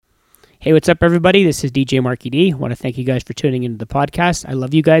Hey, what's up, everybody? This is DJ Marky D. I want to thank you guys for tuning into the podcast. I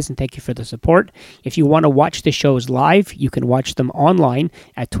love you guys and thank you for the support. If you want to watch the shows live, you can watch them online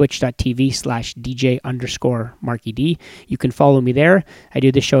at twitch.tv/DJ_Marky D. You can follow me there. I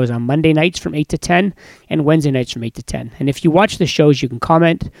do the shows on Monday nights from 8 to 10 and Wednesday nights from 8 to 10. And if you watch the shows, you can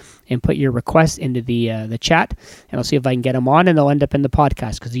comment and put your requests into the chat, and I'll see if I can get them on, and they'll end up in the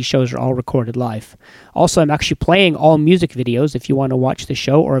podcast because these shows are all recorded live. Also, I'm actually playing all music videos. If you want to watch the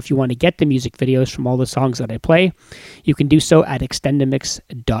show or if you want to get the music videos from all the songs that I play, you can do so at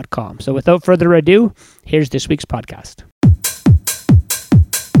extendamix.com. So without further ado, here's this week's podcast.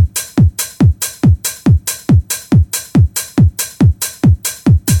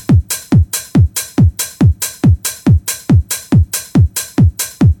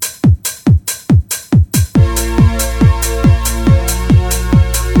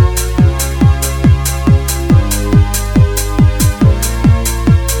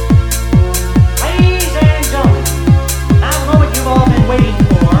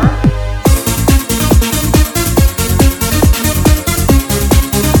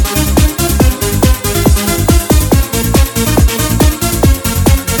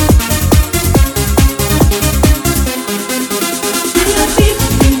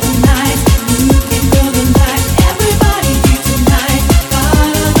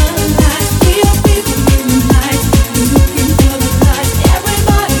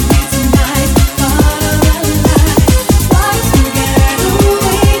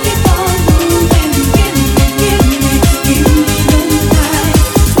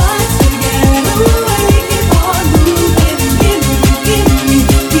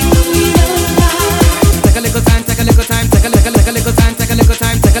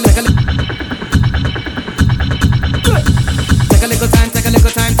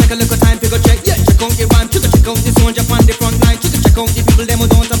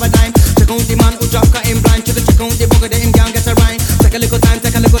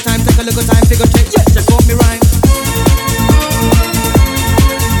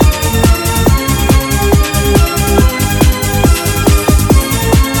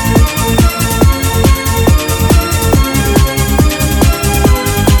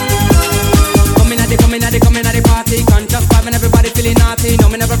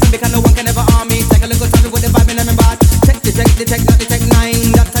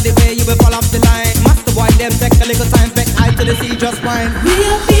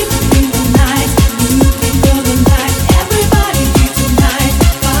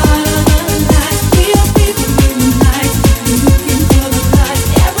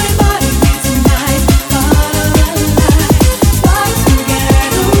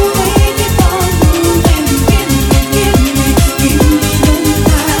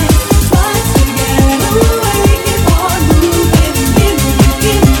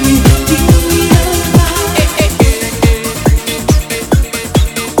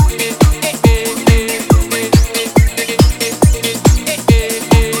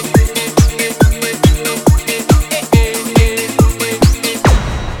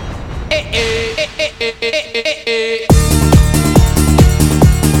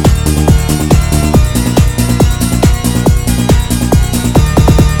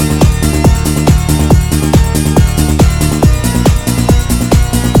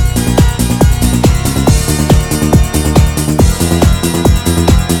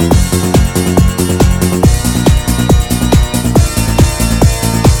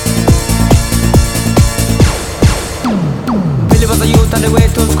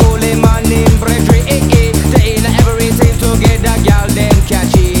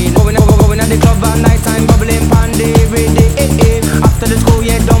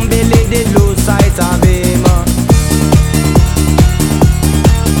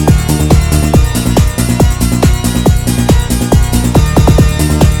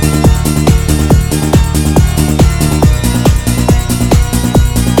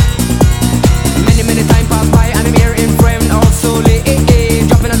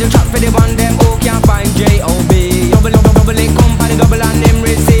 For the one them who can't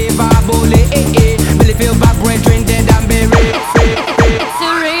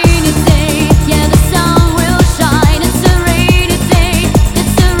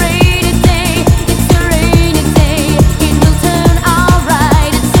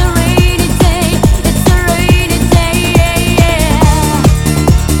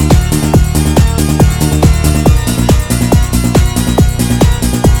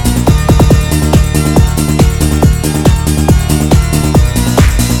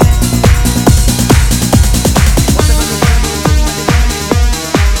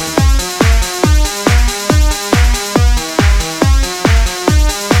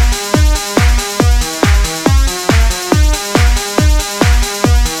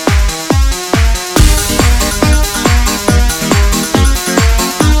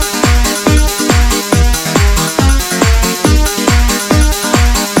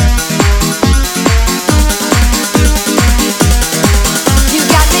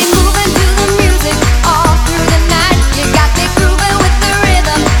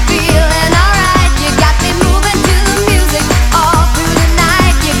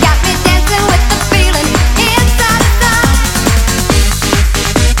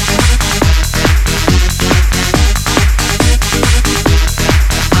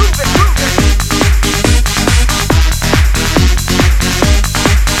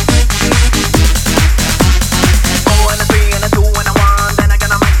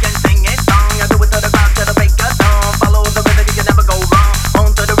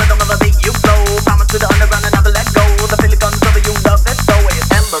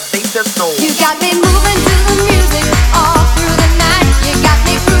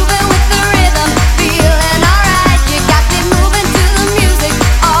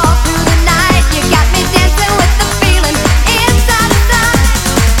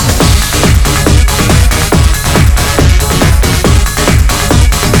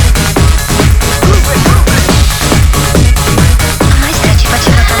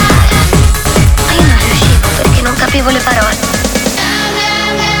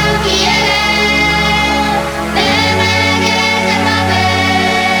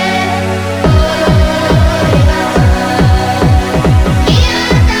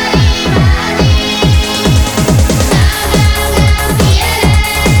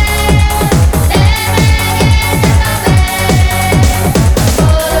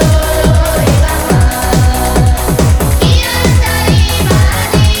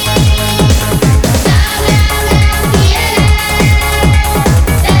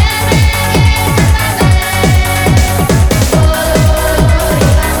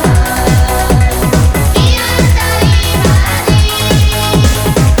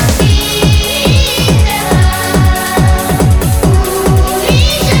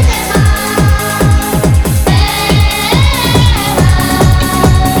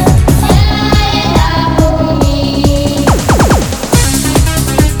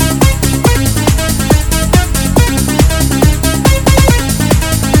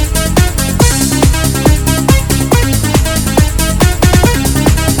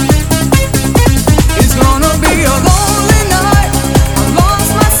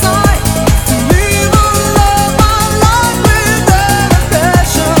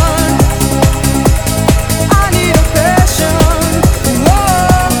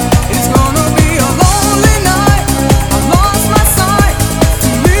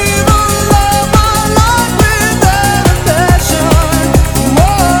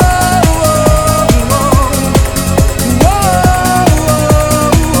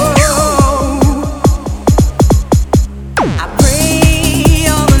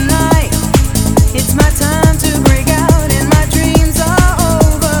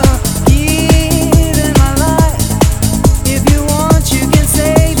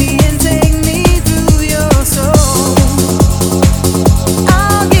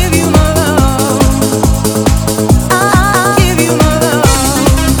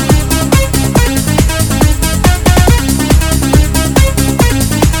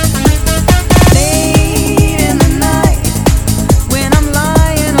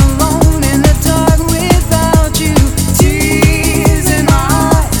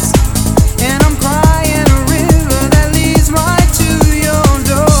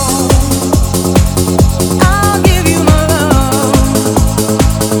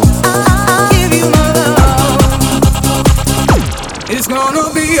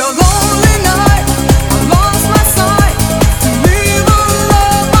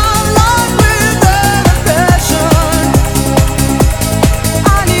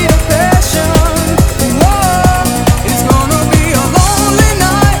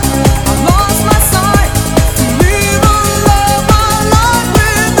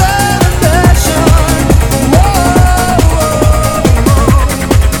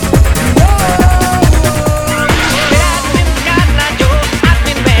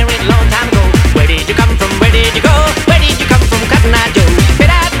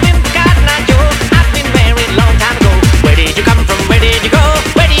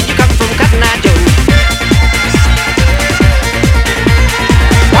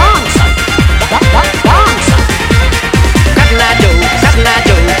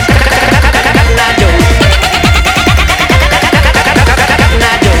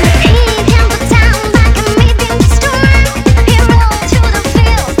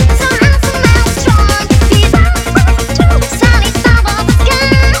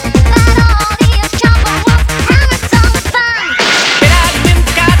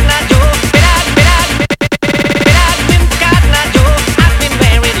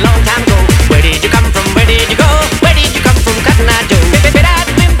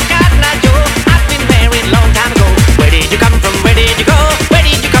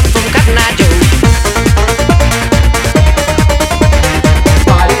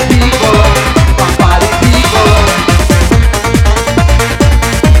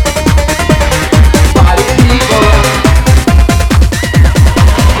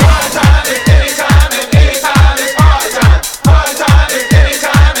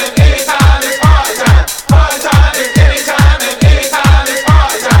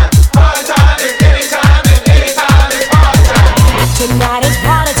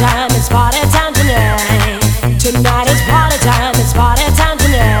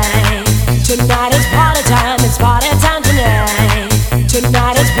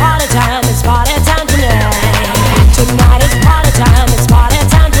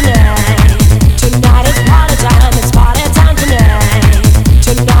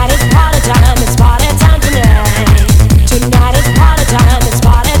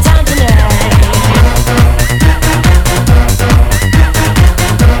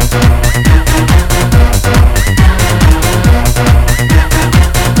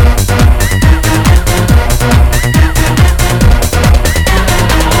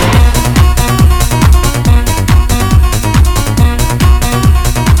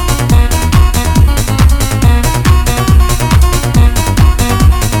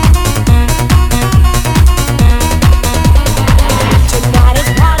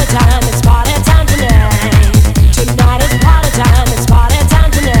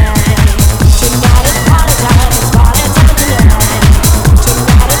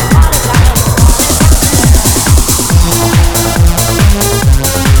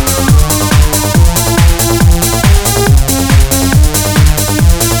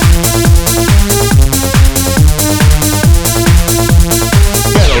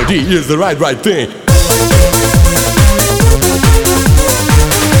melody is the right thing.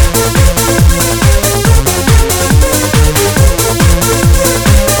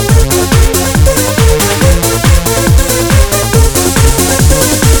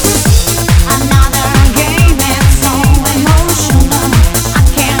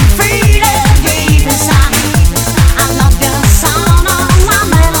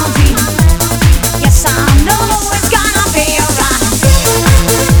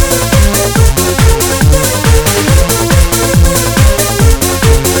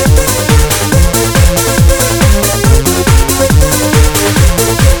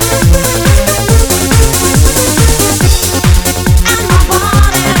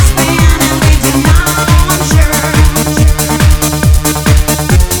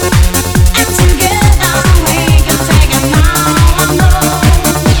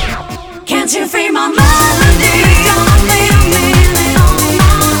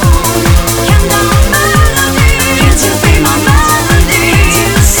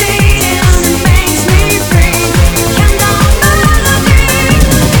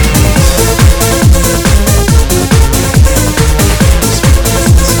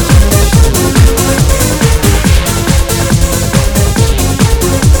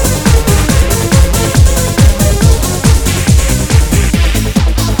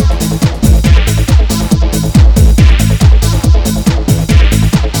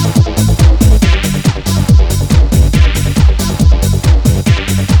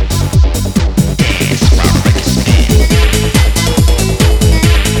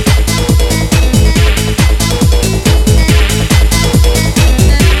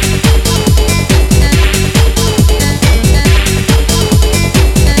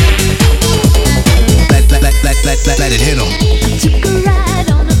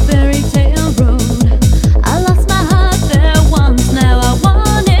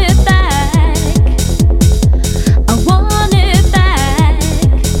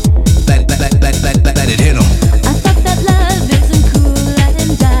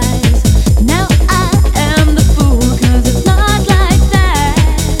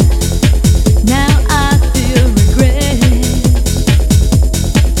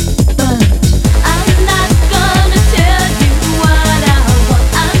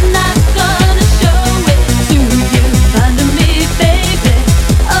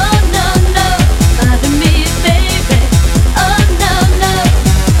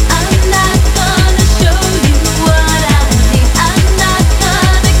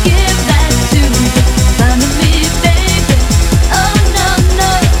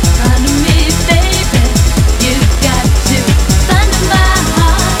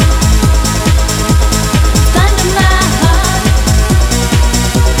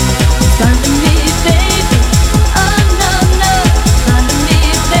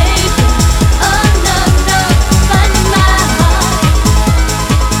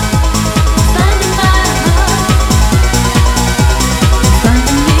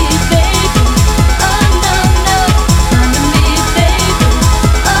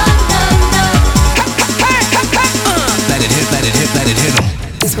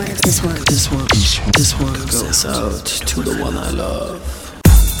 goes out to the one I love.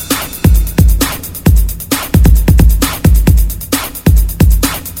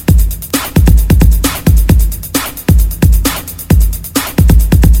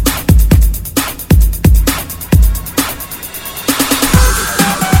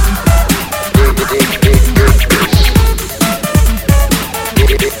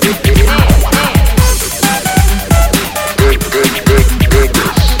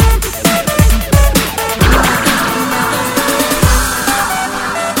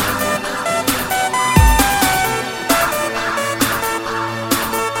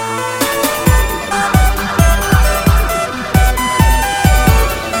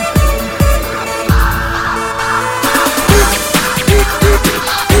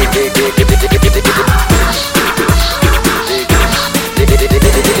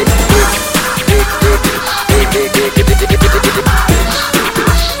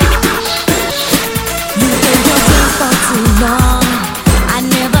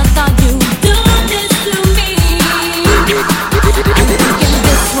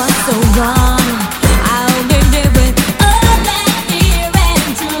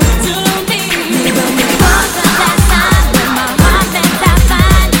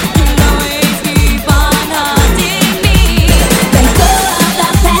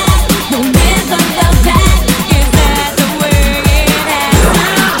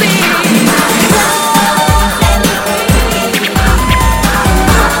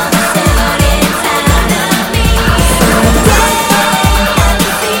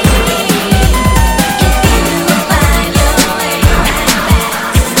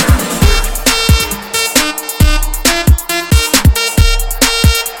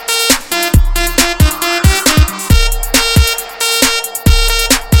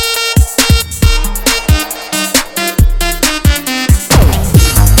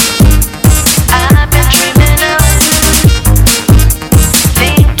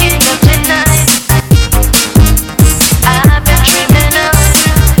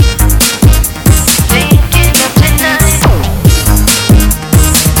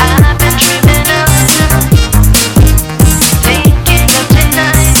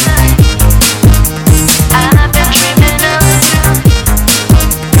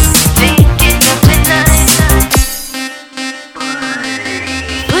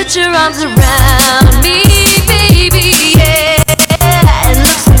 put your arms around me, baby, yeah. And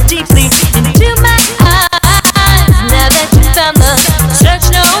look so deeply into my eyes. Now that you found the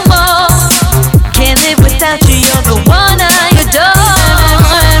search no more, can't live without you, you're the one I adore.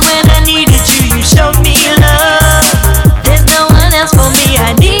 And when I needed you, you showed me love. There's no one else for me,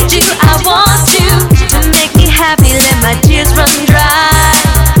 I need you, I want you to make me happy, let my tears run dry.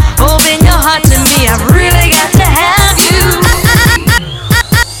 Open your heart to me, I've really got to have you.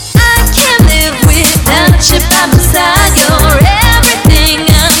 I can't live without you by my side. You're everything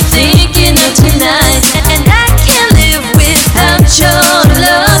I'm thinking of tonight. And I can't live without your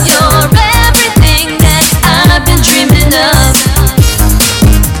love.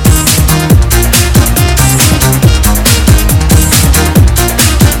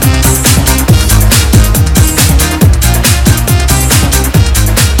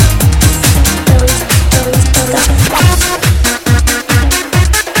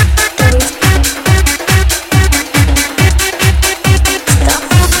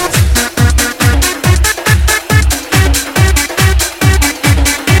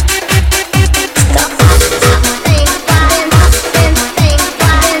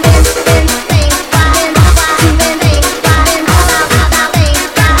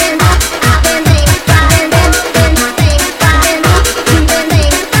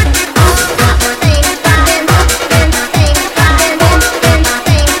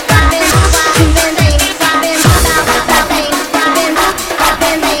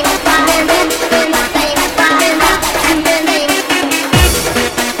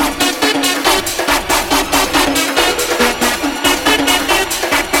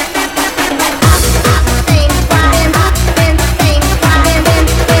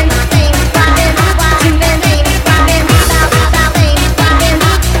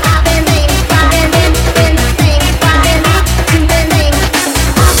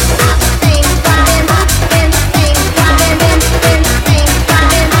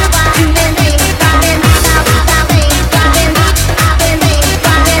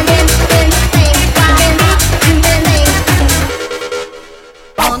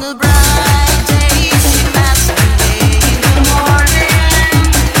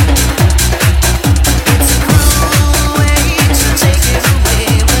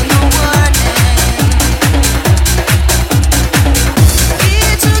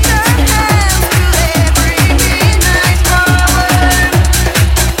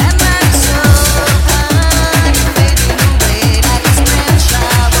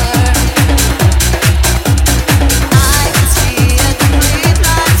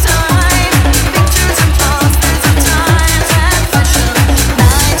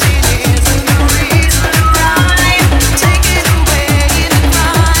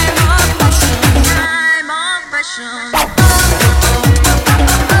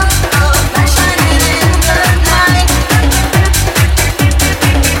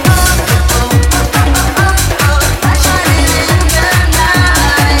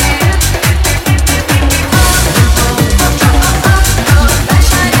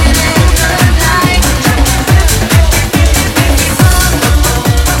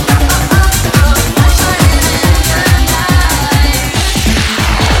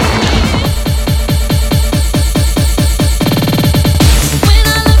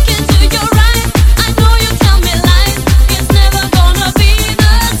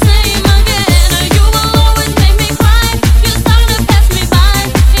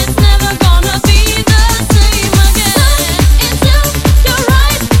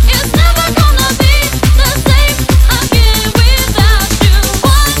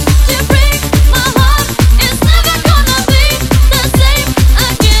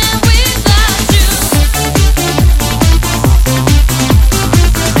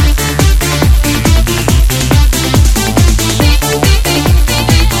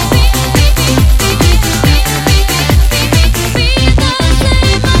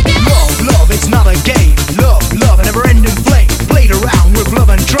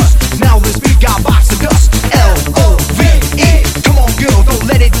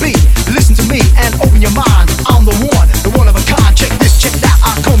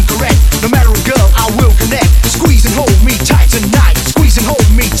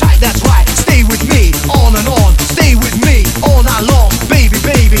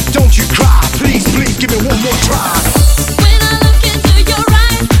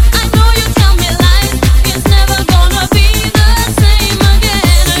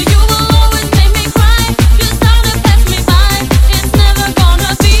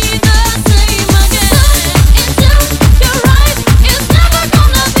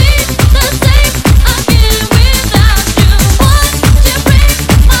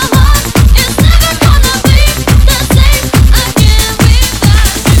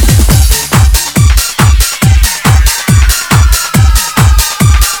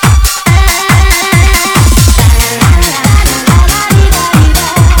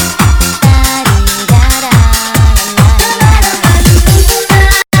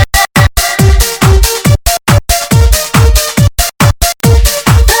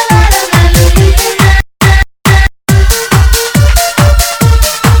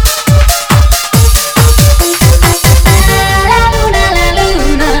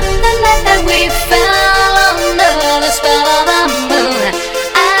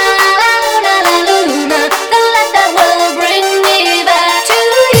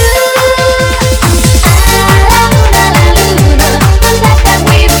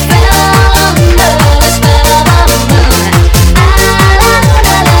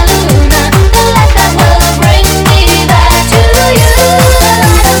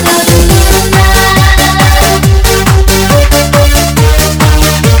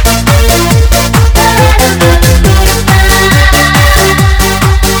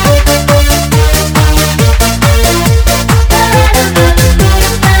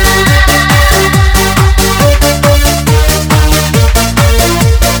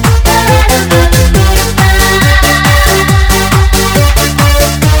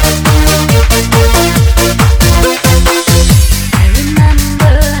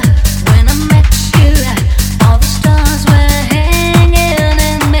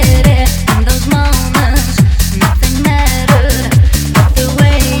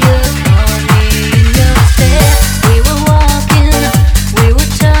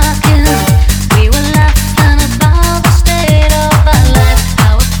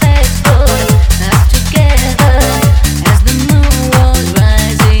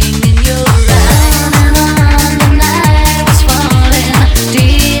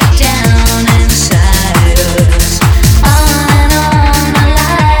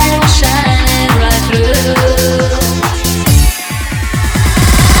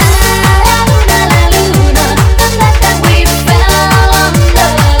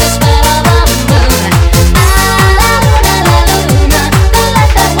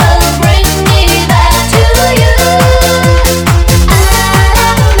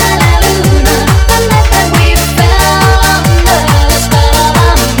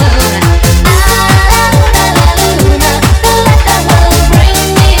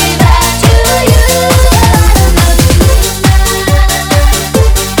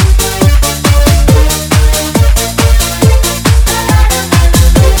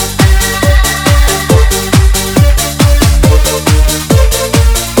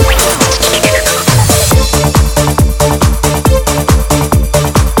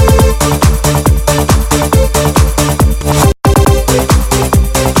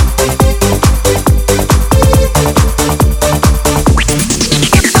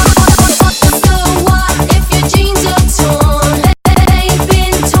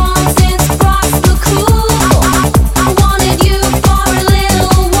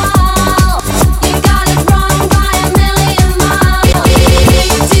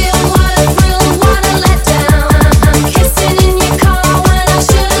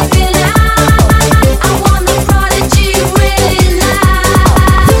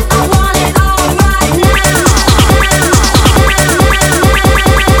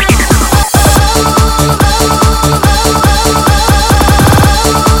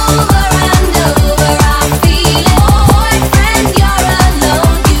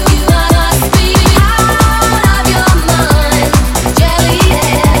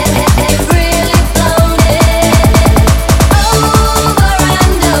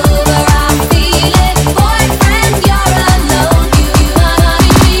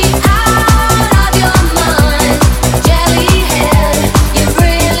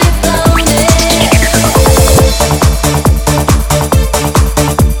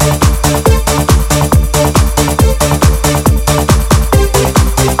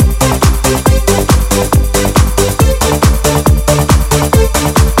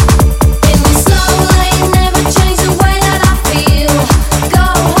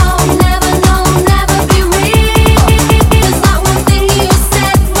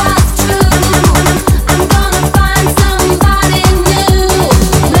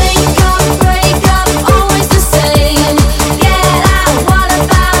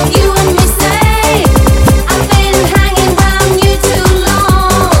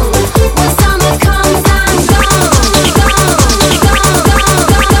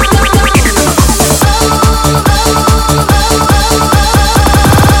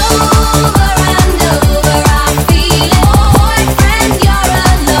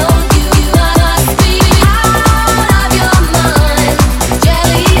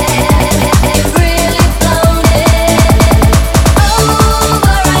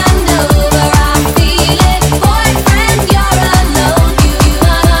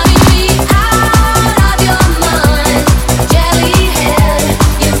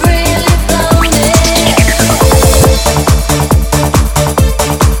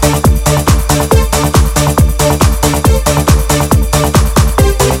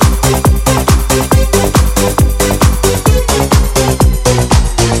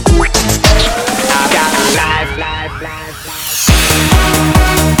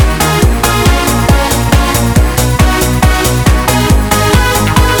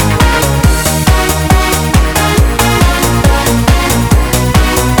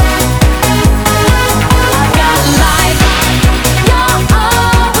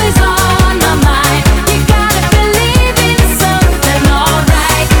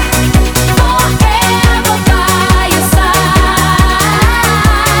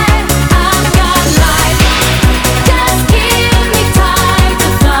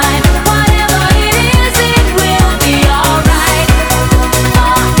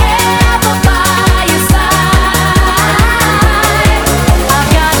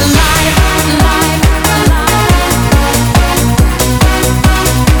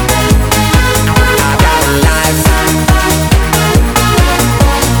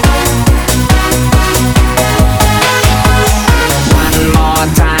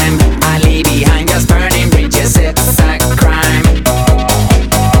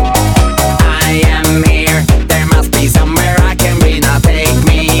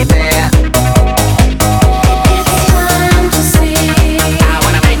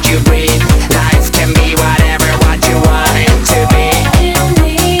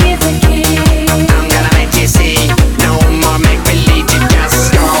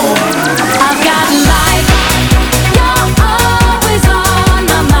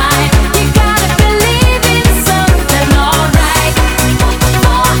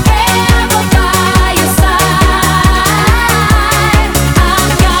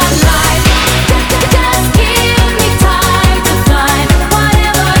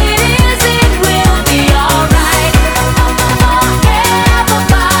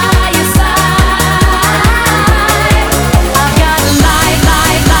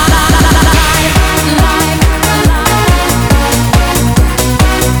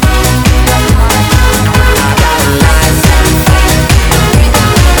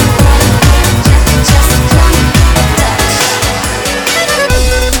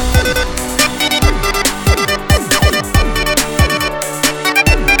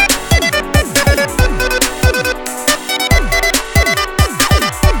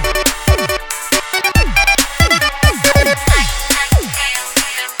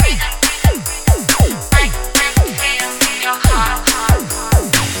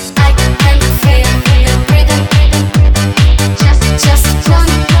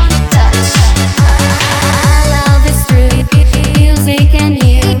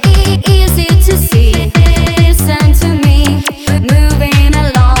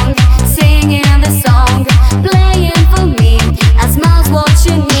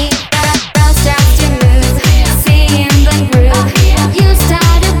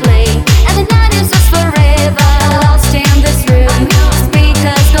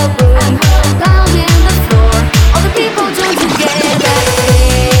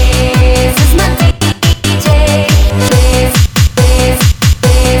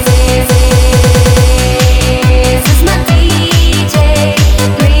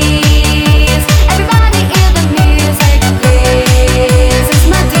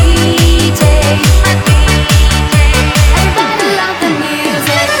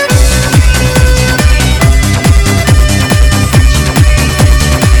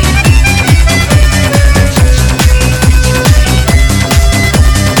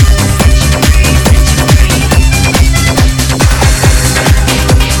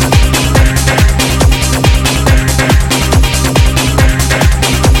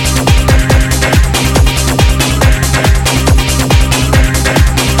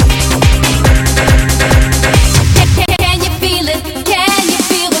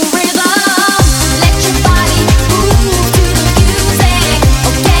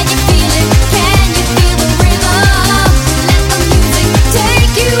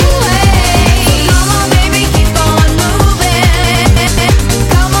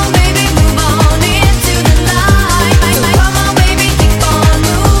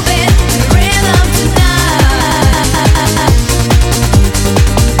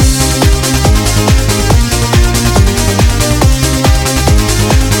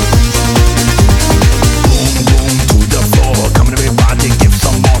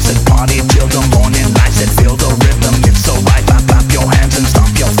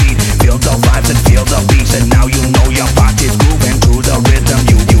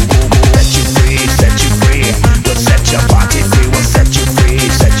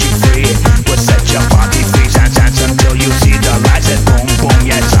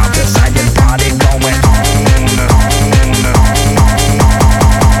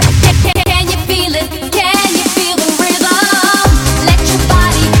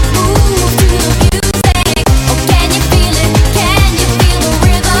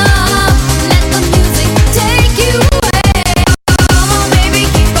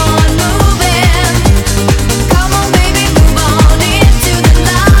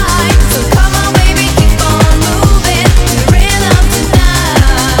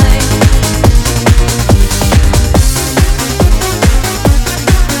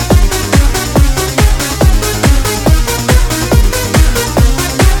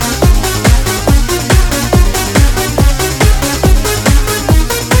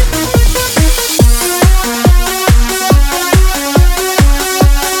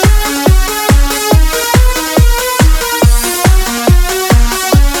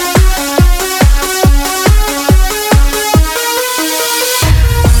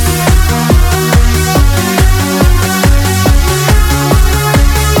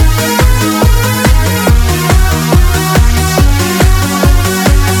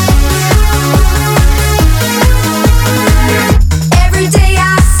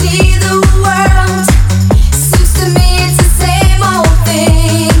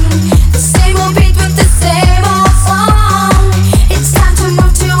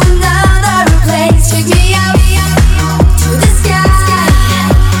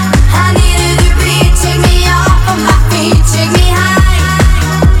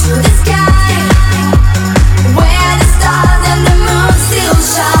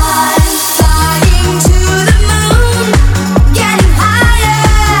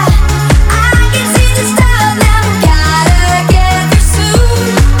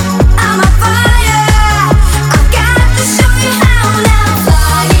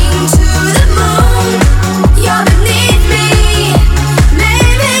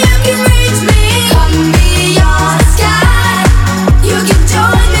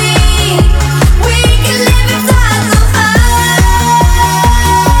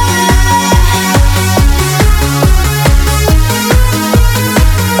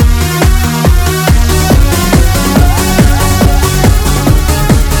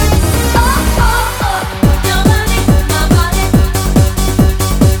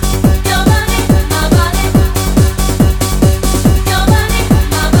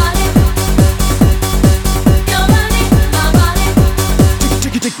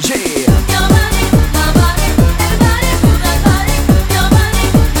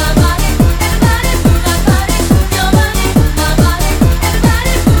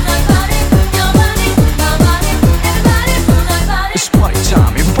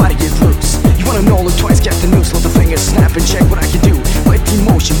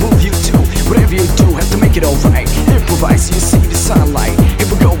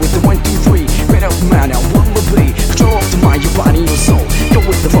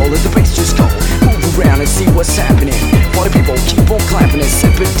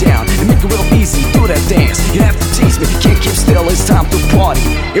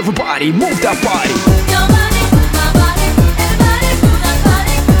 Everybody move that body. Your body, my body, everybody move that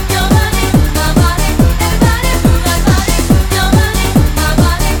body. Your body, my body, everybody move that body. Your body, my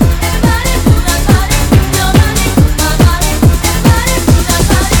body, everybody move that body. Your body, my body, everybody move that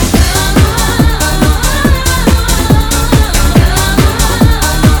body.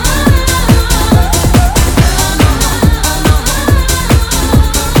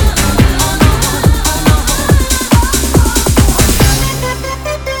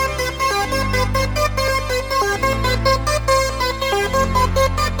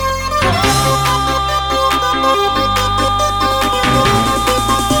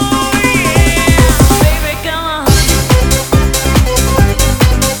 Baby, come on.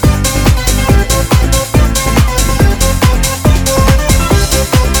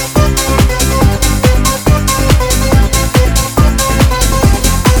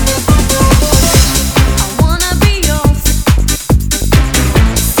 I wanna be yours,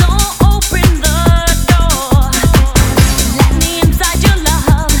 so open the door. Let me inside your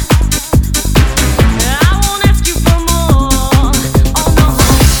love. I won't ask you for more. Oh no,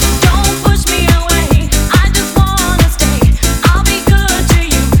 don't push me away. I just wanna stay. I'll be good to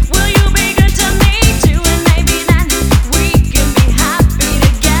you. Will you be good to me too? And maybe then we can be happy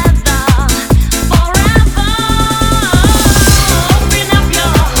together forever. Open up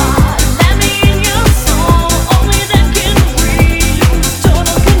your heart, let me in your soul. Only then can we lose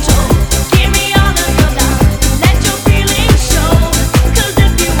total control. Give me all of your love, let your feelings show. 'Cause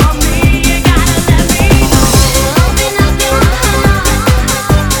if you want me, you gotta let me know. Open up your heart.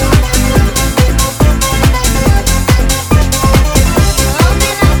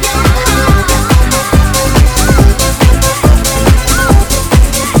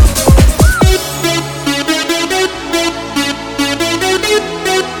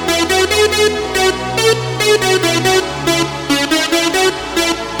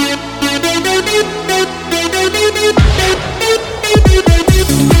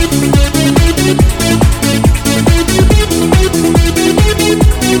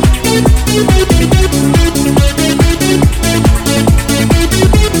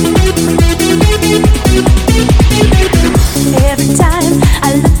 Every time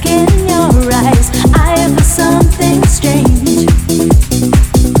I look in your eyes, I feel something strange.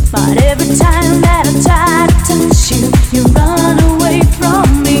 But every time that I try to touch you, you run away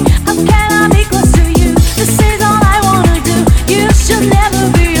from me. How can I be close to you? This is all I wanna do. You should never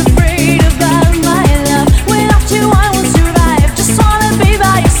be afraid about my love. Without you, I won't survive. Just wanna be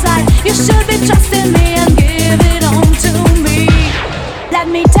by your side. You should be trusting me and give it on to me. Let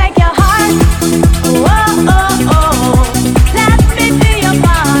me take your heart. Oh, oh, oh. Let me be your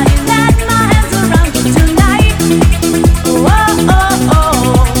body. Let my hands around you tonight. Oh, oh, oh.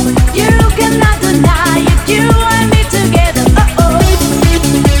 You cannot deny it. You and me together. Oh, oh.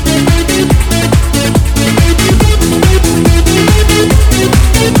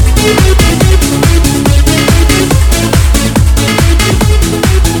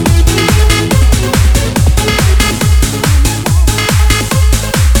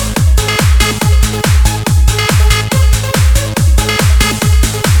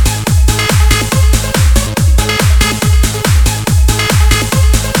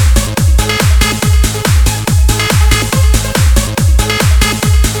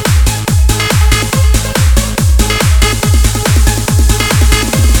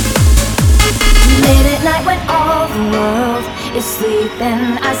 Late at night when all the world is sleeping,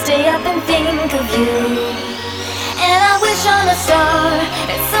 I stay up and think of you. And I wish on a star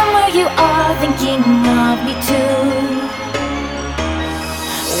that somewhere you are thinking of me too.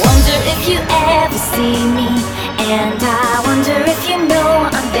 Wonder if you ever see me, and I wonder if you know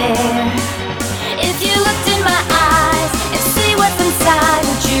I'm there. If you looked in my eyes and see what's inside,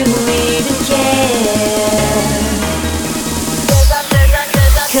 would you even care?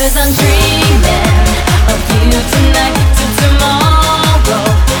 'Cause I'm dreaming of you tonight till tomorrow.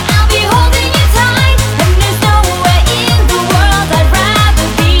 I'll be holding you tight, and there's nowhere in the world I'd rather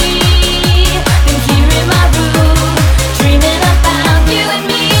be than here in my room, dreaming about you and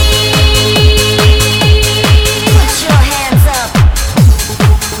me. Put your hands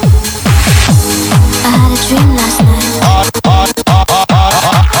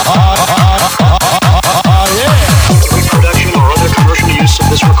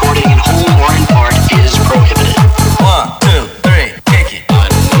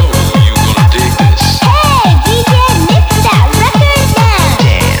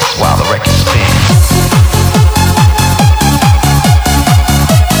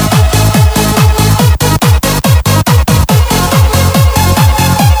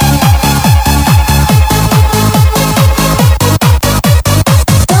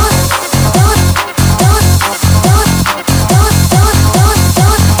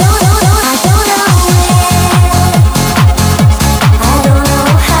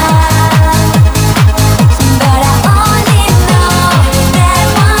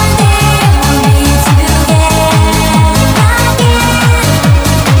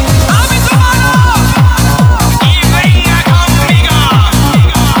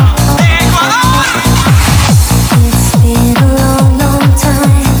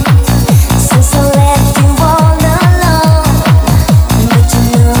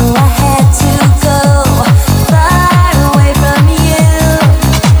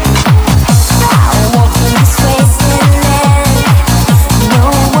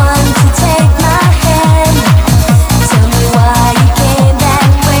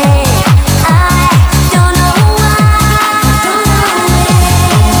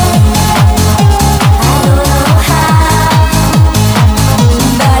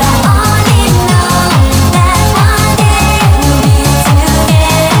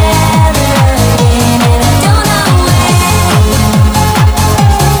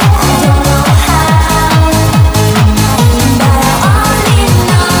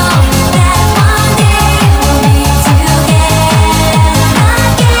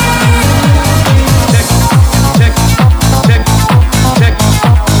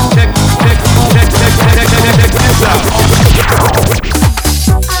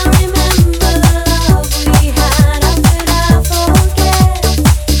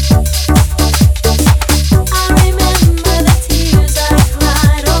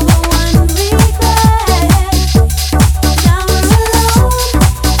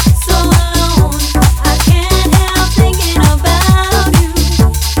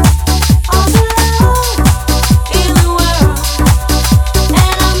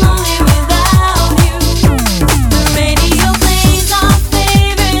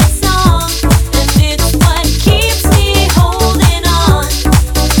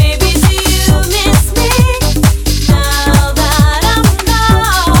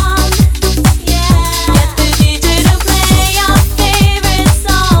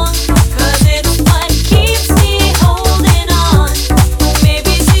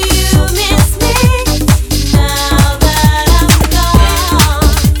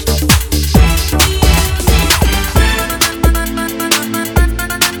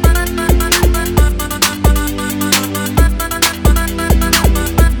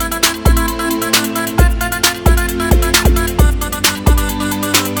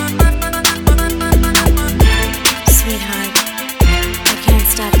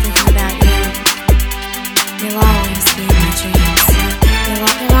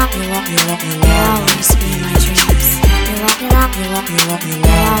always be in my dreams. You'll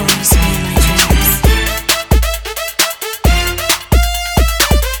always be in my dreams.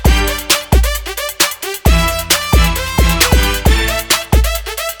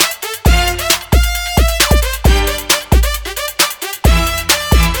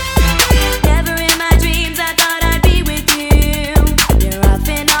 Never in my dreams I thought I'd be with you. You're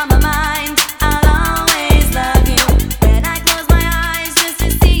often on my mind. I'll always love you. When I close my eyes just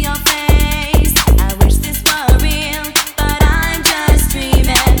to see your face, I wish this were real, but I'm just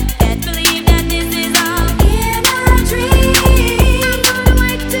dreaming. Can't believe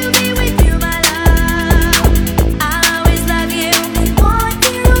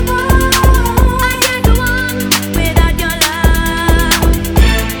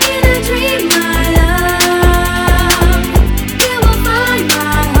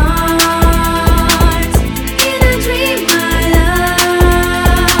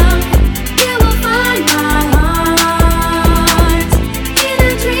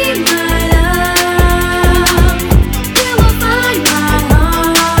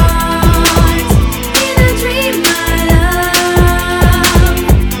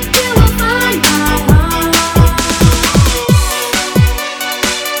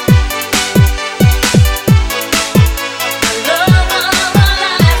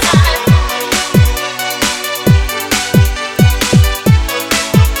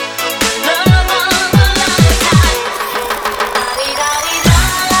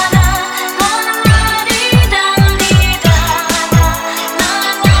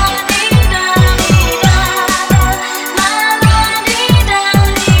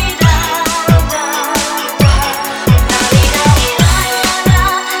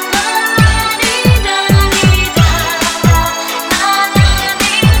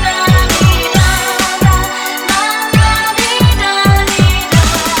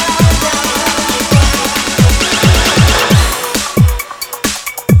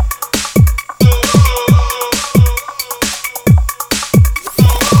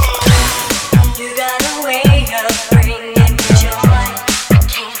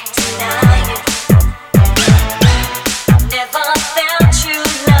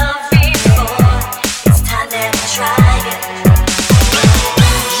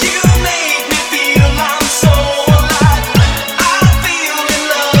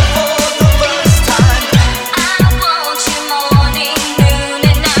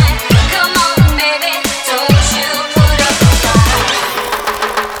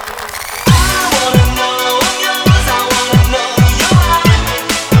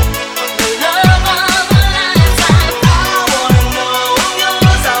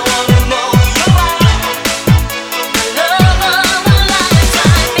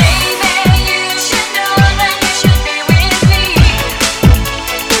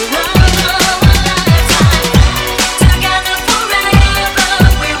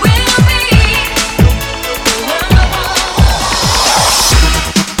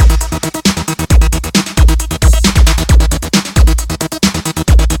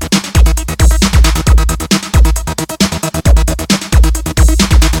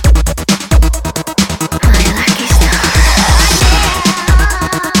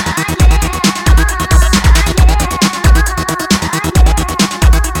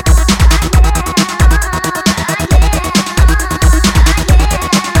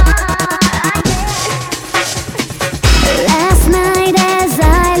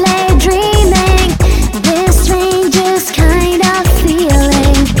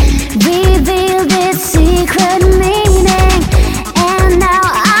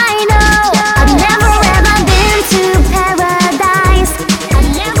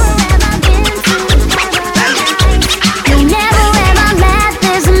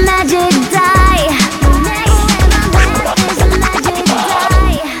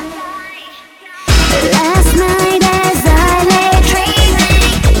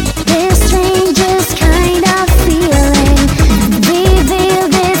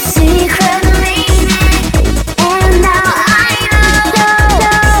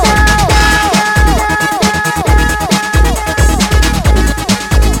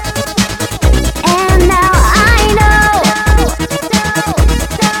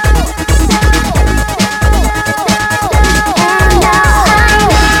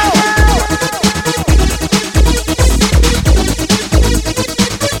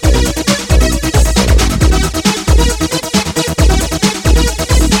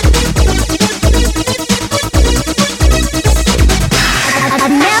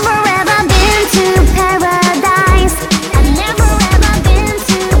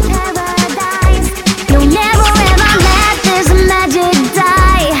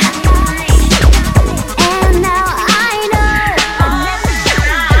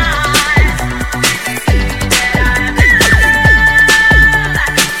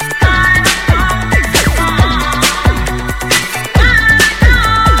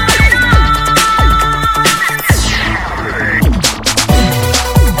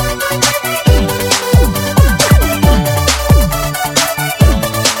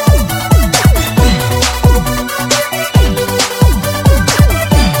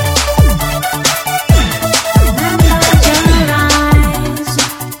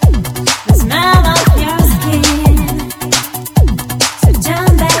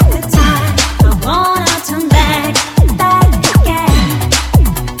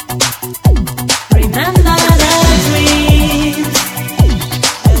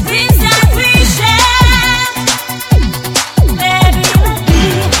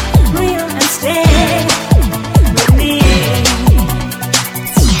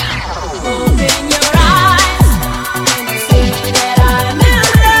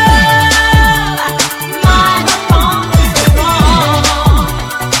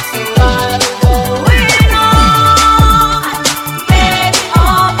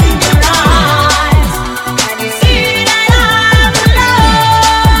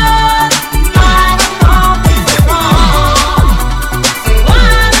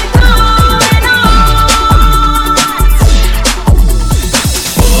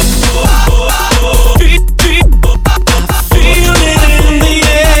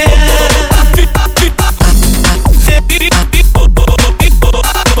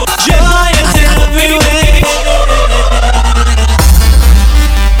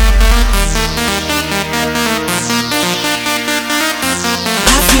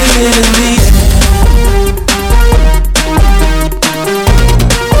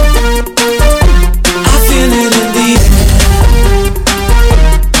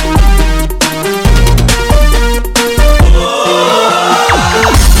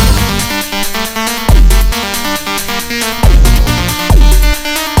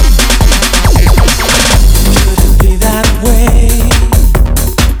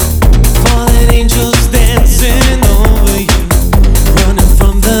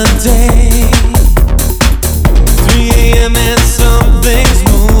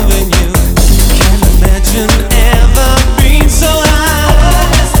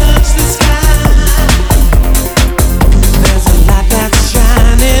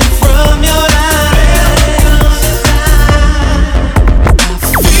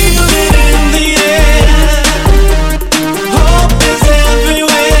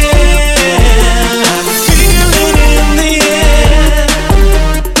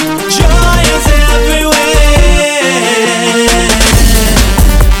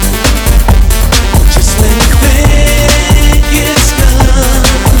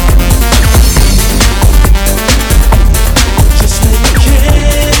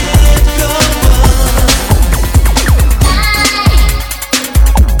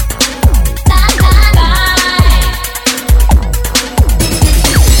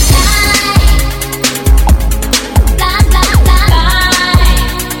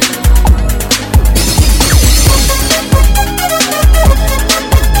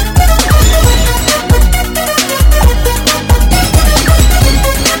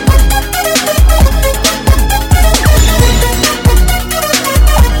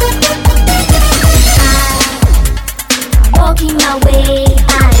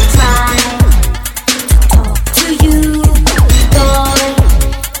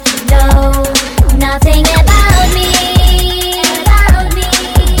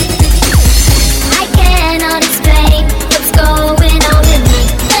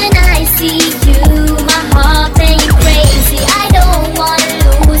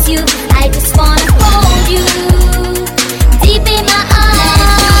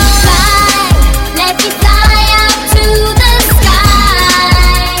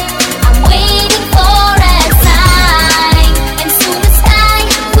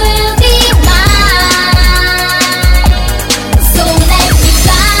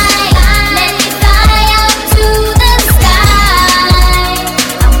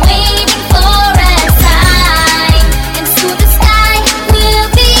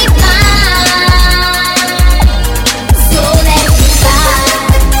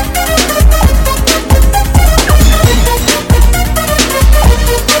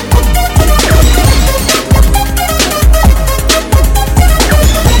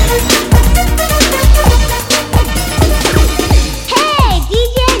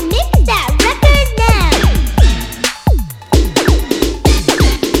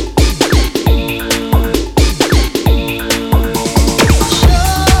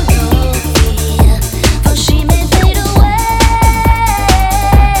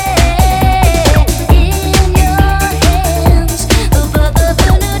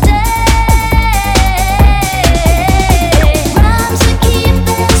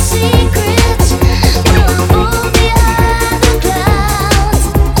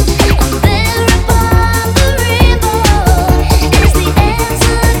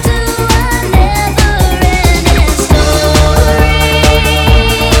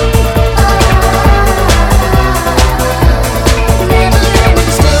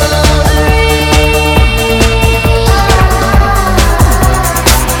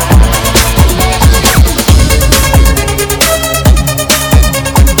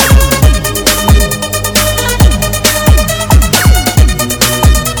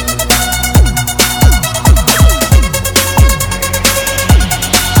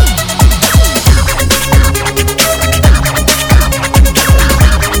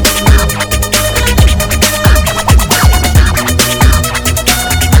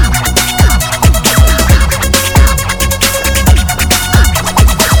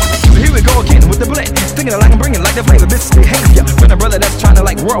singing it like I'm bringing like the flavor misbehavior. When a brother that's trying to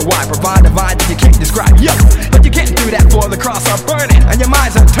like worldwide provide divide that you can't describe. Yo, but you can't do that for the cross are burning and your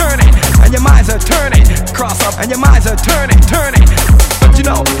minds are turning and your minds are turning. Cross up and your minds are turning. But you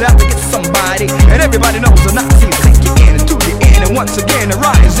know that we get somebody and everybody knows the Nazis take you in and do you in and once again the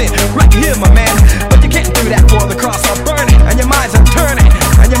rise in right here, my man. But you can't do that for the cross are burning and your minds are turning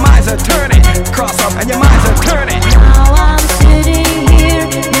and your minds are turning. Cross up and your minds are turning. Now I'm sitting here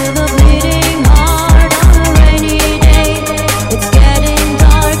with a beating heart on a rainy day. It's getting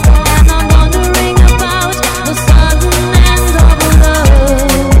dark and I'm wondering about the sudden end of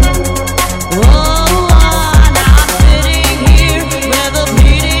love. Oh, now I'm sitting here with a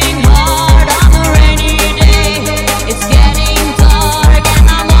beating heart on a rainy day. It's getting dark and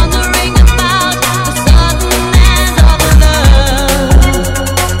I'm wondering about the sudden end of love.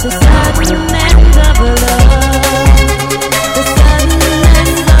 The sudden end of love. The sudden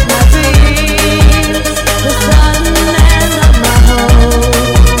end of my dreams. The sudden end of my hope.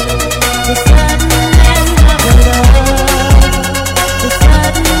 The sudden end of love. The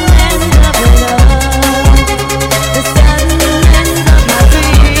sudden end of love. The sudden end of my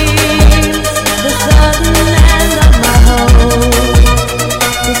dreams. The sudden end of my hope.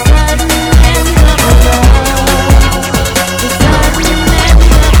 The sudden end of love. The sudden end of love. That we get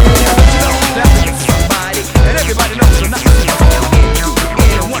somebody and everybody knows the Nazis take you in, do you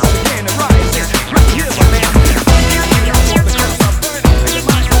in and once again the rise in right here, my man. The cross are burning and your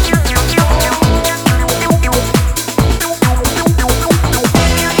minds are turning.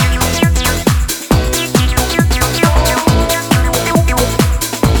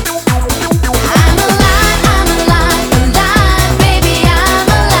 I'm alive, baby, I'm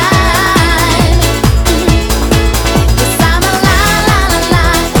alive. Yes, I'm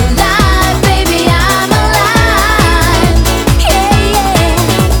alive, baby, I'm alive. Yeah.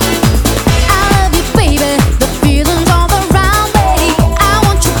 I love you, baby, the feeling's all around me. I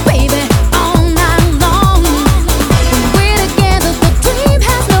want you, baby, all night long. When we're together, the dream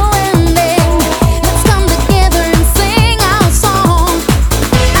has no ending. Let's come together and sing our song.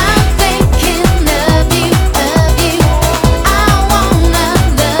 I'm thinking of you. I wanna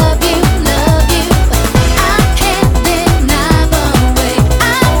love you. I can't deny the way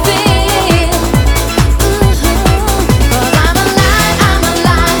I feel. 'Cause I'm alive,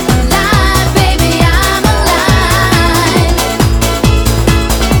 baby, I'm alive.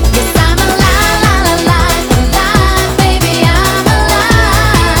 Yes, I'm alive, baby, I'm alive.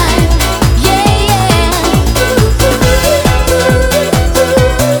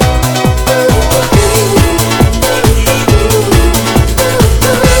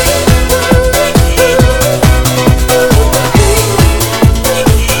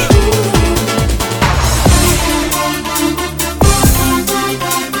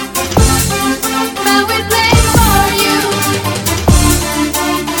 Now we play for you.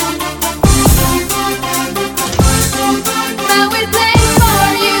 Now we play for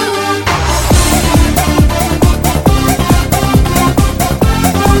you.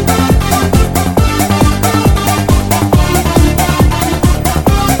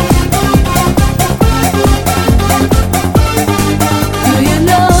 Do you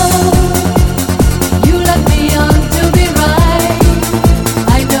know you let me on to be right?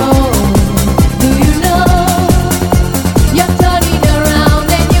 I know. Do you know you're turning around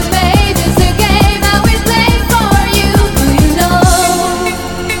and you made this a game I will play for you? Do you know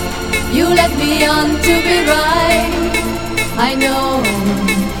you let me on to be right? I know.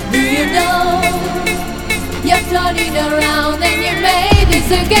 Do you know you're turning around and you made this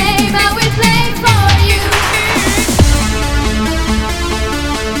a game I will play for you?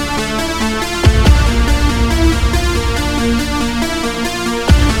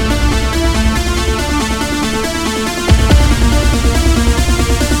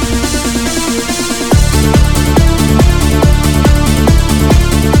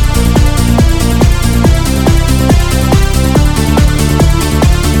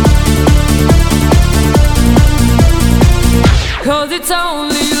 Cause it's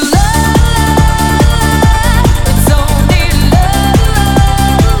only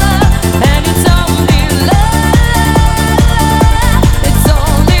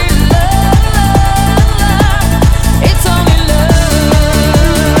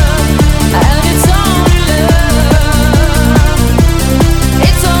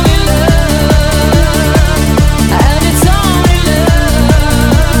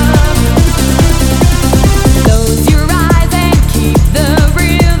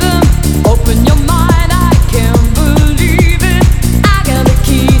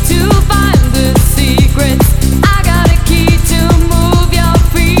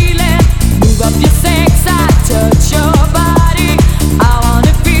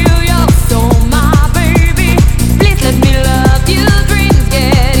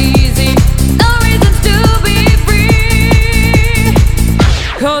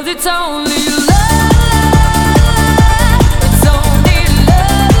 'cause it's only love. It's only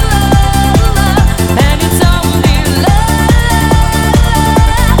love, and it's only love.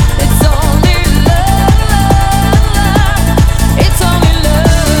 It's only love. It's only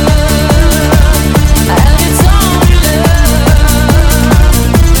love, and it's only love.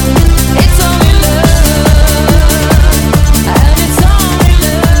 It's only love, and it's only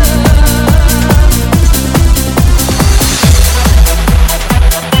love.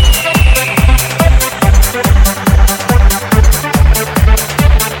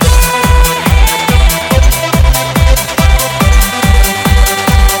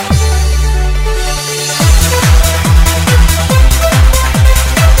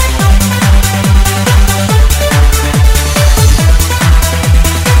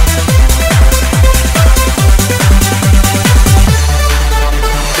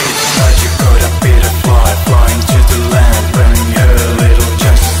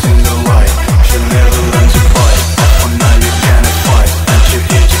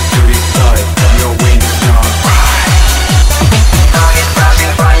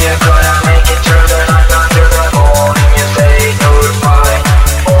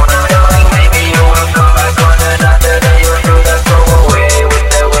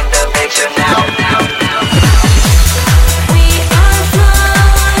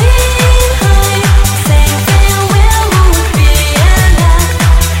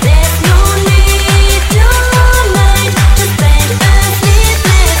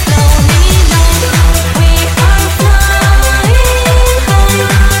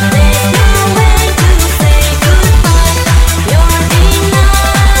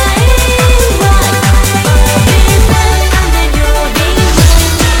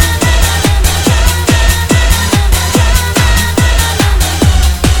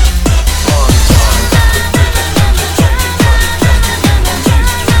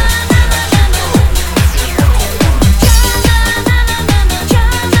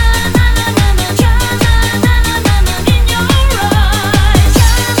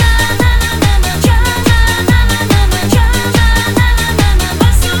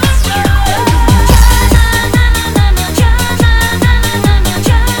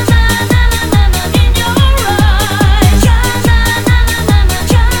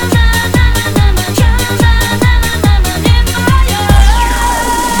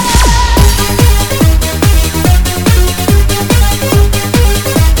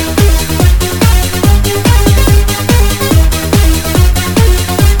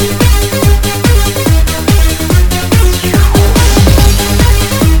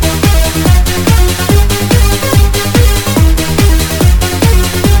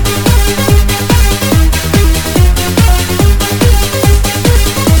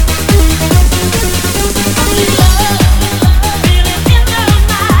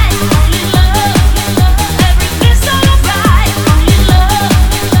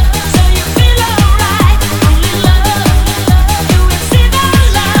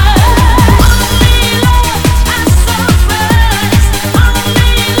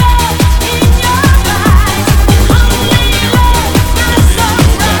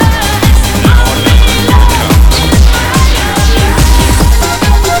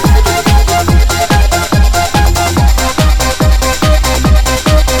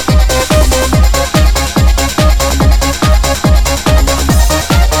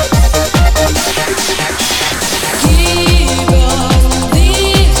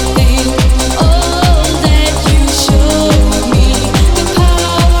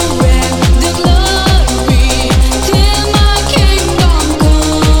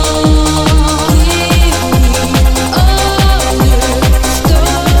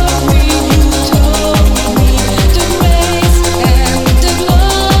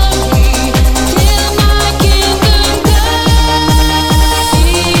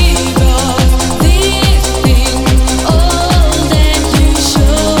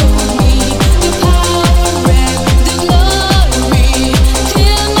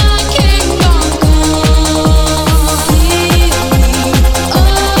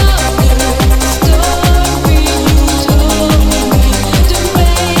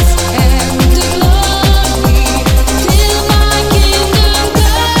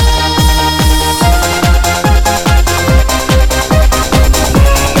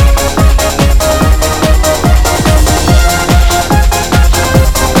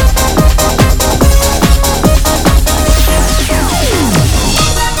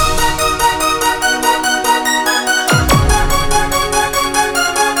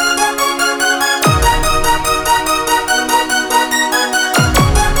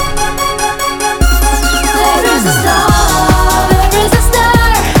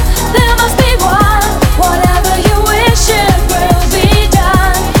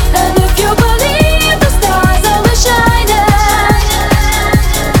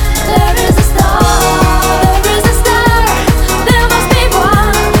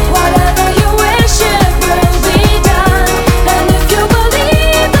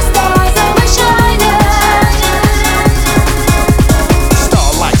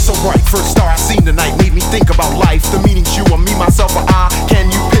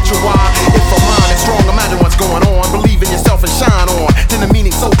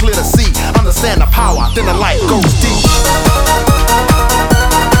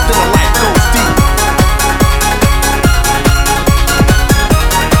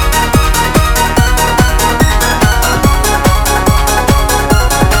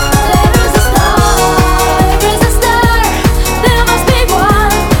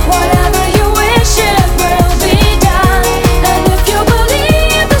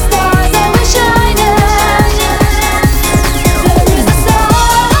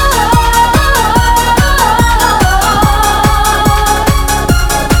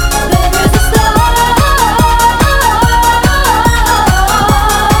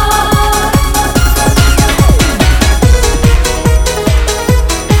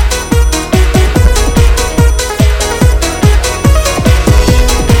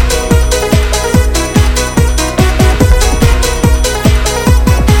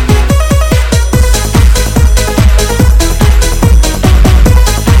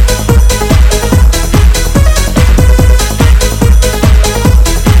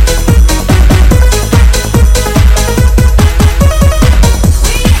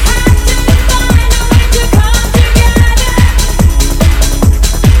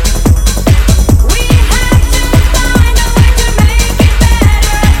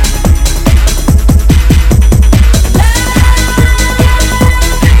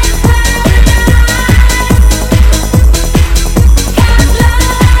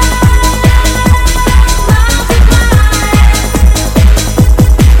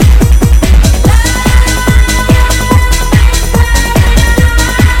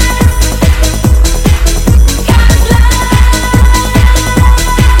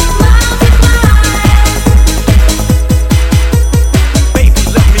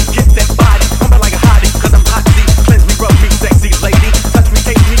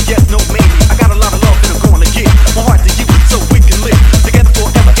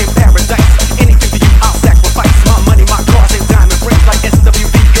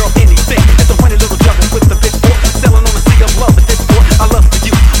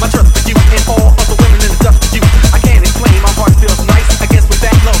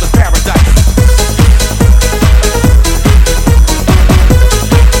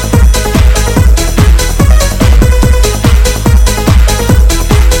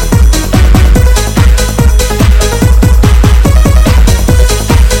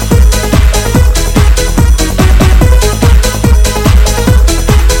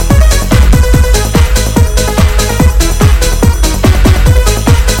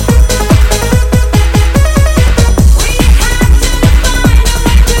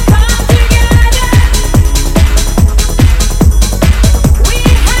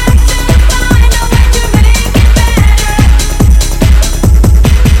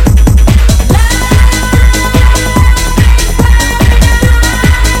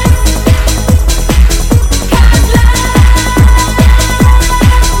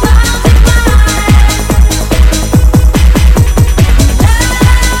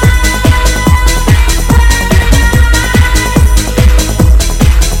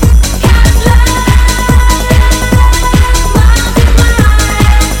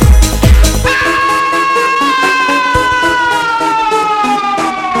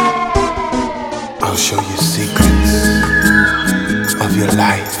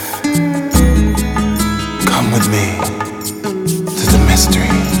 me to the mystery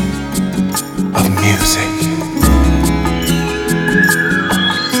of music.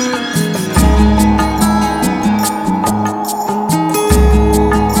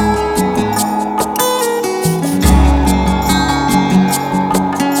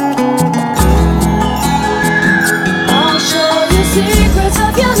 I'll show you secrets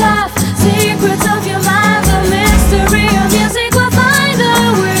of your life, secrets of your mind. The mystery of music will find a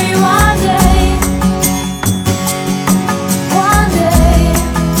way one day. One day.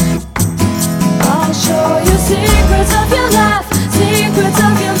 I'll show you secrets of your life, secrets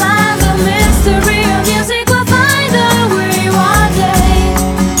of your mind. The mystery of music will find a way one day.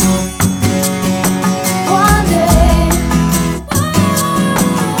 One day.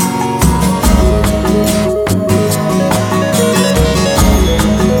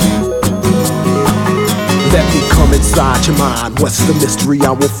 Let me come inside your mind. What's the mystery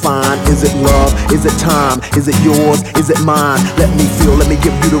I will find? Is it love? Is it time? Is it yours? Is it mine? Let me feel, let me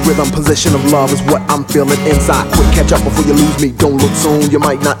give you the rhythm. Possession of love is what I'm feeling inside. Quick, catch up before you lose me. Don't look soon, you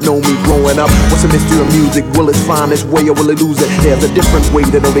might not know me growing up. What's the mystery of music? Will it find its way or will it lose it? There's a different way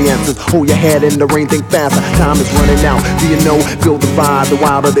to know the answers. Hold your head in the rain, think faster. Time is running out. Do you know? Feel the vibe, the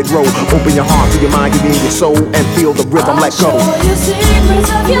wilder they grow. Open your heart to your mind, give me your soul, and feel the rhythm. Let go. I'll show you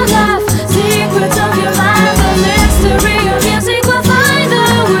secrets of your life, secrets of your mind. The mystery of music will find a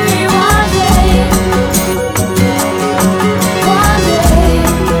way one day. One day.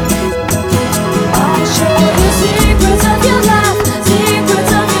 I'll show you secrets of your life,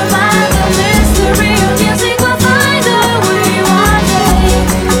 secrets of your mind. The mystery of music will find a way one day.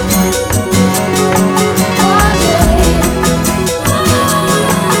 One day.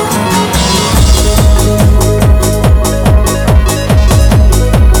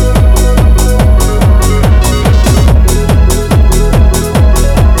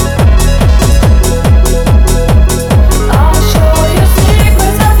 I'll show you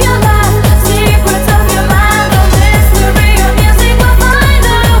secrets of your life, secrets of your mind. The mystery of music will find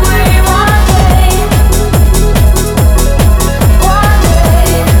a way one day. One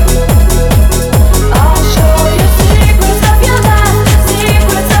day. I'll show you secrets of your life,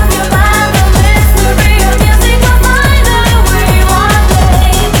 secrets of your mind. The mystery of music will find a way one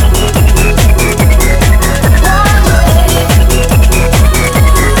day.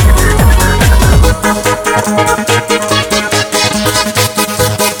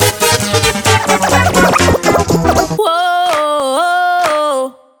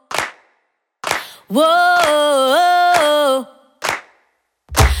 Whoa, whoa,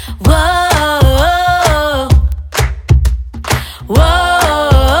 whoa, whoa.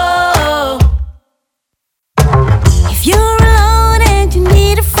 If you're alone and you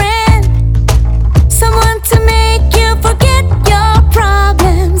need a friend, someone to make you forget your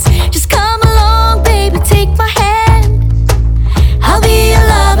problems, just come along, baby, take my hand. I'll be your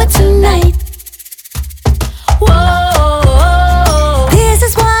lover tonight. Whoa, this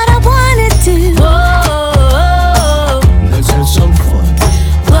is what I wanna do. Whoa,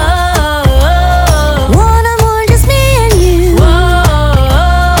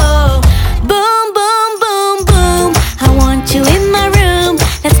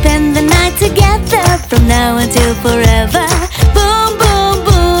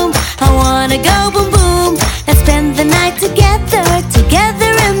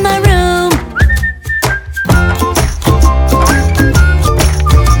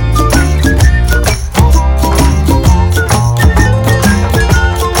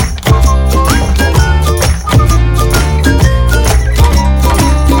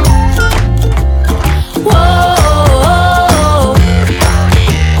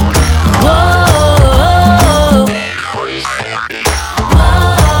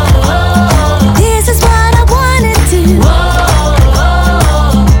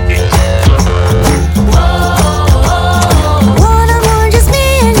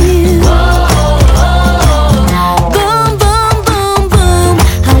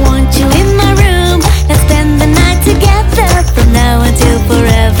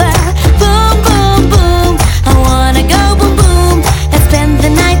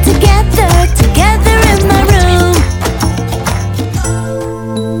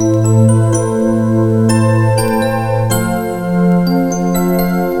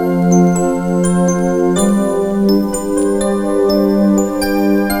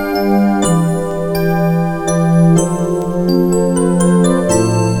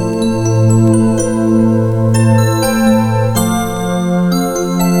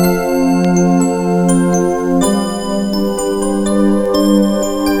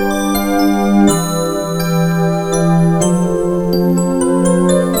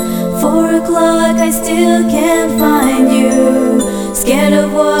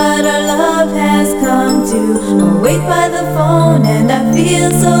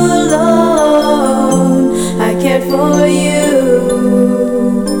 feel so alone. I cared for you.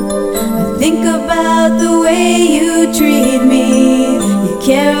 I think about the way you treat me. You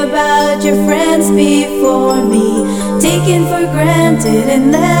care about your friends before me. Taken for granted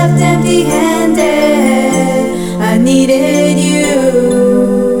and left empty-handed. I needed you.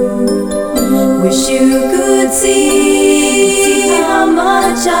 Wish you could see how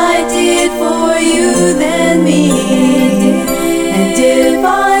much I did for you than me. And if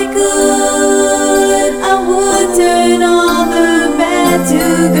I could, I would turn all the bad to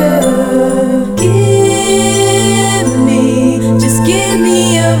good. Just give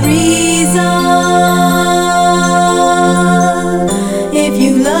me a reason. If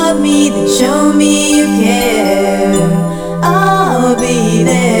you love me, then show me you care. I'll be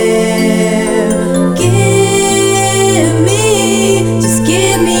there. Just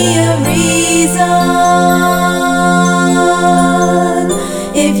give me a reason.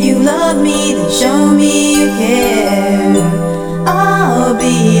 If you love me, then show me you care. I'll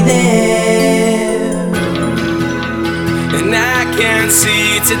be there. And I can't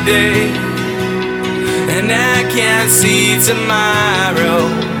see today, and I can't see tomorrow.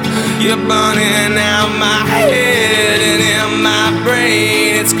 You're burning out my head, and in my brain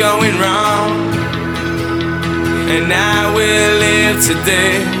it's going wrong. And I will live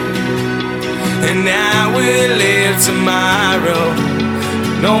today, and I will live tomorrow.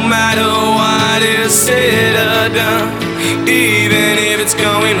 No matter what is said or done, even if it's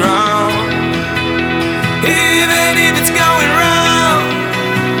going wrong. Even if it's going wrong,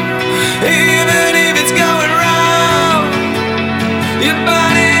 even if it's going wrong, you're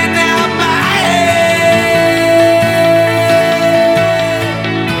burning out my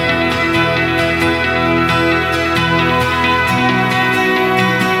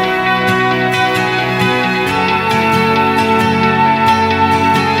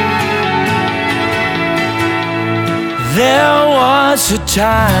There was a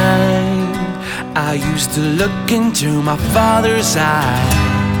time I used to look into my father's eyes.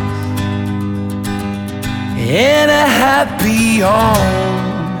 In a happy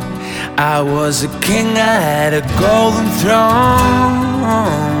home, I was a king, I had a golden throne.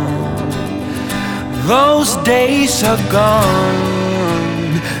 Those days are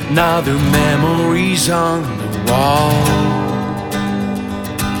gone, now they're memories on the wall.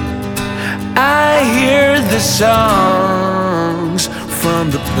 I hear the songs from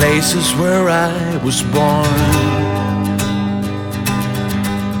the places where I was born.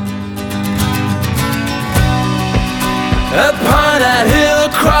 Upon that hill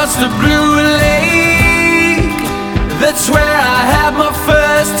across the blue lake, that's where I had my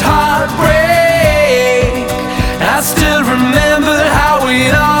first heartbreak. I still remember how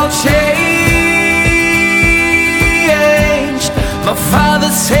it all changed. My father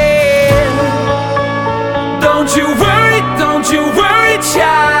said, don't you worry,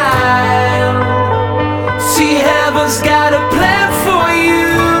 child. See, heaven's got a plan for you.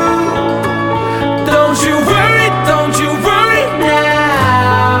 Don't you worry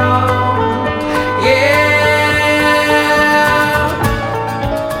now. Yeah.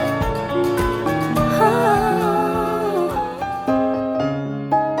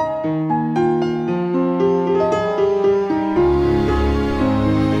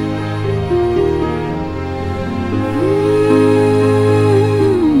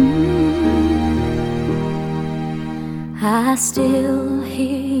 I still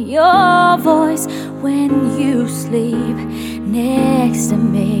hear your voice when you sleep next to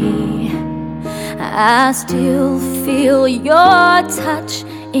me. I still feel your touch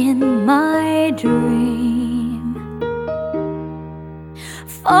in my dream.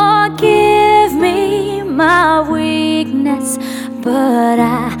 Forgive me my weakness, but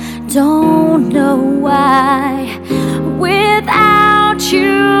I don't know why. Without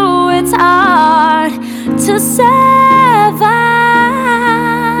you, it's hard to survive.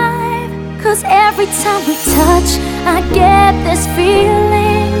 'Cause every time we touch, I get this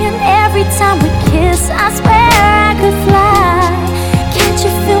feeling. And every time we kiss, I swear I could fly. Can't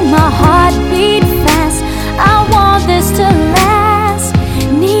you feel my heart beat fast? I want this to last.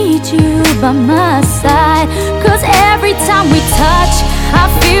 Need you by my side. 'Cause every time we touch, I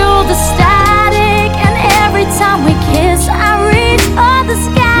feel the static. And every time we kiss, I reach for the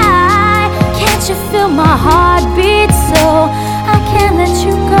sky. Can't you feel my heart beat so I can't let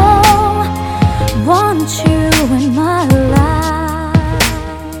you go? Want you in my life.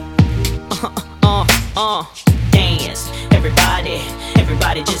 Dance,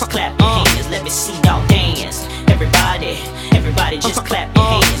 everybody just clap your hands. Let me see y'all dance. Everybody just clap your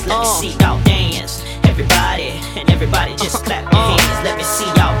hands. Let me see y'all dance. Everybody just clap your hands. hands, let me see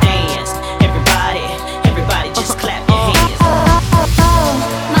y'all dance. Everybody, everybody just clap your hands. Oh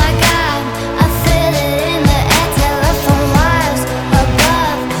my God, I feel it in the air, telephone wires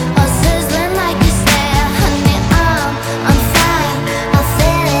above, all sizzling like a snare. Honey, I'm on fire, I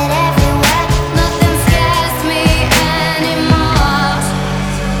feel it everywhere. Nothing scares me anymore.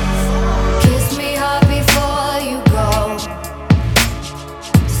 Kiss me hard before you go.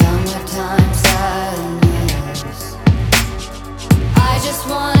 Summertime sadness. I just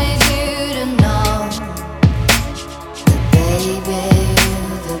wanted you to know that baby,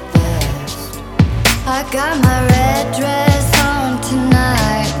 you're the best. I got my red dress on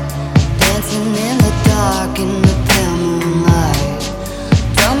tonight, dancing in the dark in the pale moonlight.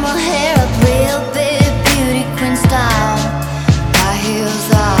 Done my hair up real big, beauty queen style. High heels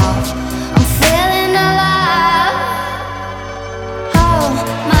off, I'm feeling alive. Oh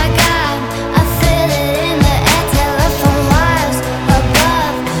my God, I feel it in the air, telephone wires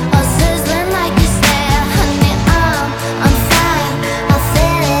above, all sizzling like a snare. Honey, I'm on fire, I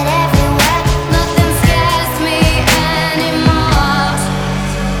feel it everywhere. Nothing scares me anymore.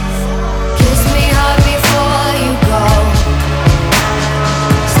 Kiss me hard before you go.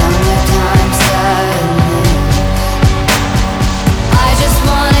 Summertime sadness. I just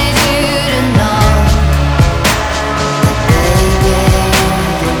wanted you to know that baby,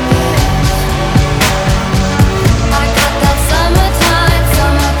 you're the best. I got that summertime,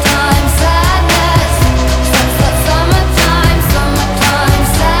 summertime sadness. Summertime, summertime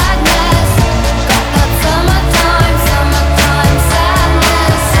sadness. Got that summertime, summertime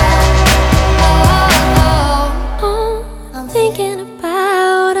sadness. Oh, I'm thinking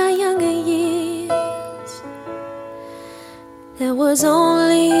about our younger years. There was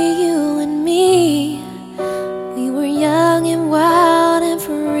only you and me. We were young and wild and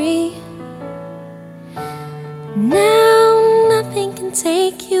free. Now nothing can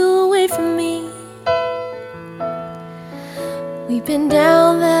take you away from me. We've been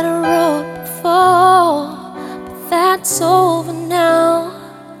down that road before, but that's over now.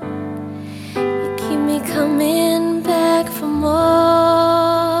 You keep me coming back for more.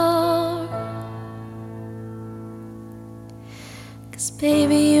 'Cause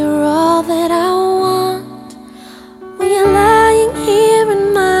baby, you're all that I want. When you're lying here in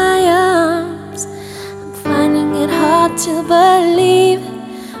my arms, I'm finding it hard to believe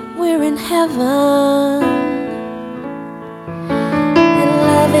we're in heaven. And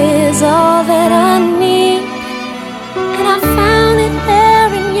love is all that I need, and I found it there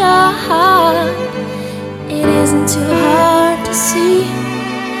in your heart. It isn't too hard to see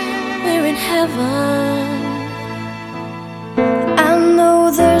we're in heaven. I know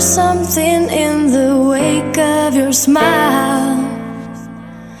there's something in the wake of your smile.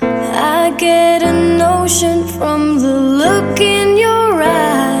 I get a notion from the look in your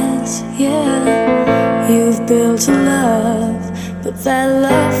eyes. Yeah, you've built a love, but that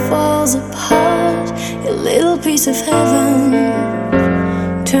love falls apart. Your little piece of heaven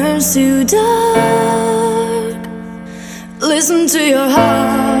turns to dark. Listen to your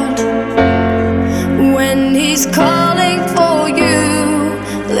heart when he's calling for you.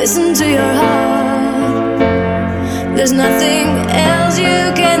 Listen to your heart. There's nothing else you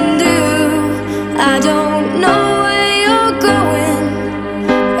can do. I don't know where you're going,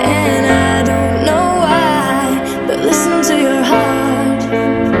 and I don't know why, but listen to your heart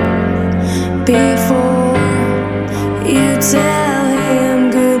before you tell him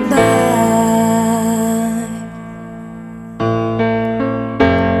goodbye.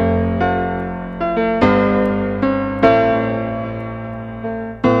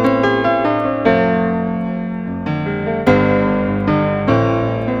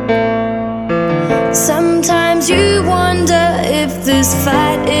 Sometimes you wonder if this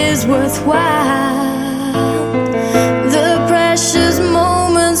fight is worthwhile. The precious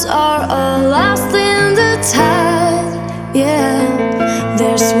moments are all lost in the tide. Yeah,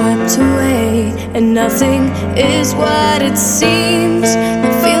 they're swept away, and nothing is what it seems.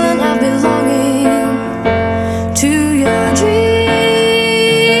 The feeling of belonging to your dreams.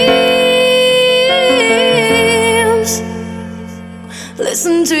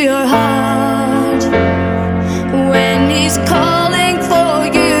 Listen to your heart when he's calling for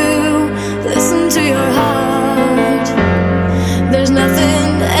you. Listen to your heart. There's nothing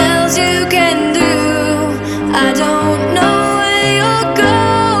else you can do. I don't know where you're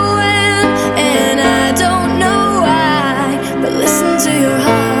going, and I don't know why, but listen to your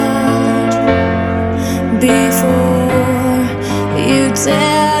heart before you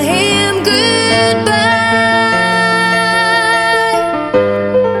tell him goodbye.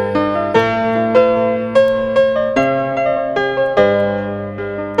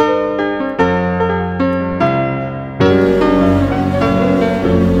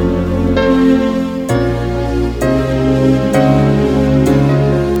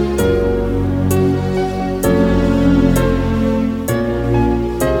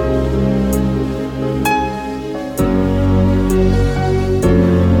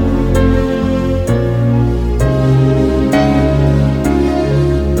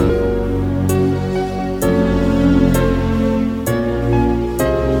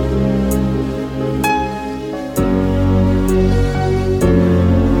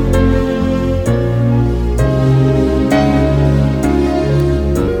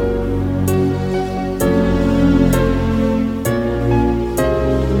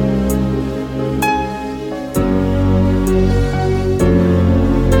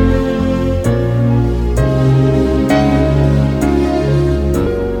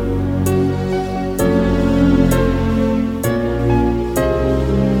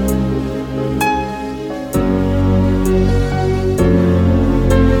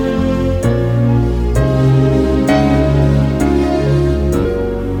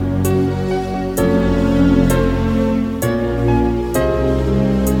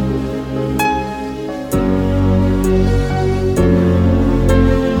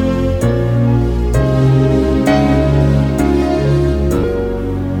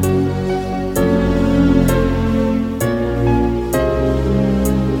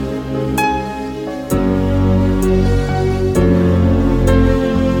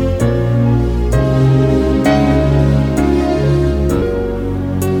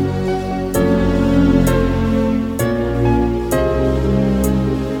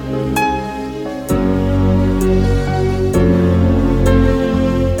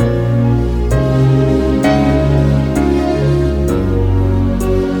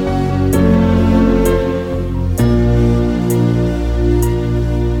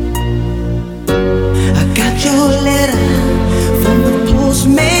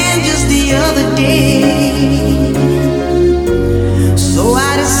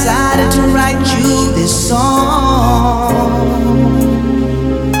 this song,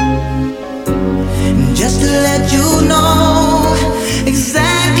 just to let you know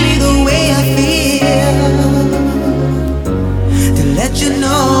exactly the way I feel, to let you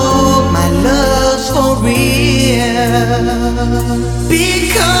know my love's for real,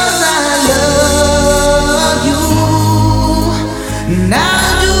 because I love you, and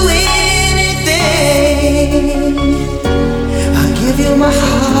I'll do anything. I'll give you my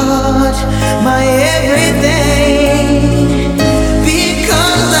heart, my everything,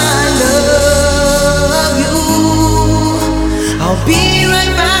 because I love you. I'll be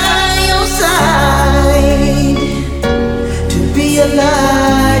right by your side, to be your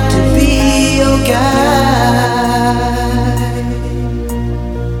light, to be your guide.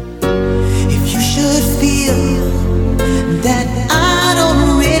 If you should feel that I don't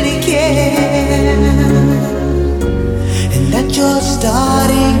really care, and that you're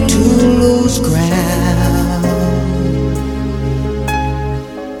starting to lose ground,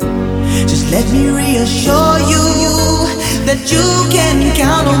 just let me reassure you that you can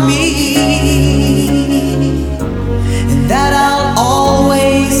count on me, and that I'll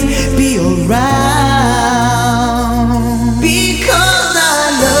always be around, because I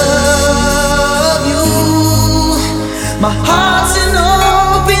love you. My heart's an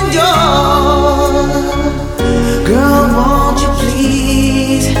open door. Girl, won't you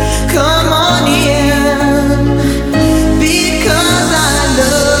please come on in, because I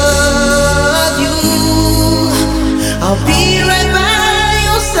love you. I'll be right by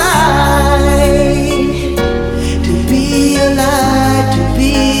your side, to be your light, to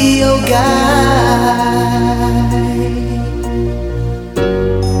be your guide.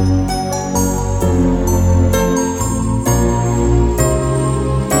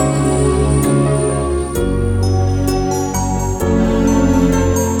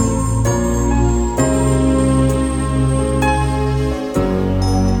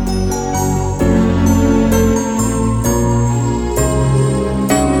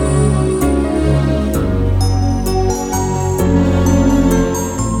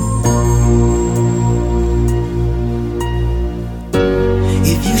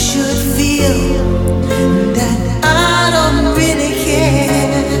 If you should feel that I don't really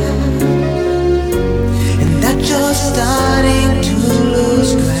care, and that you're starting to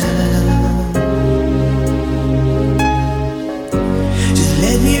lose ground, just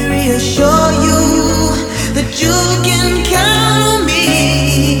let me reassure you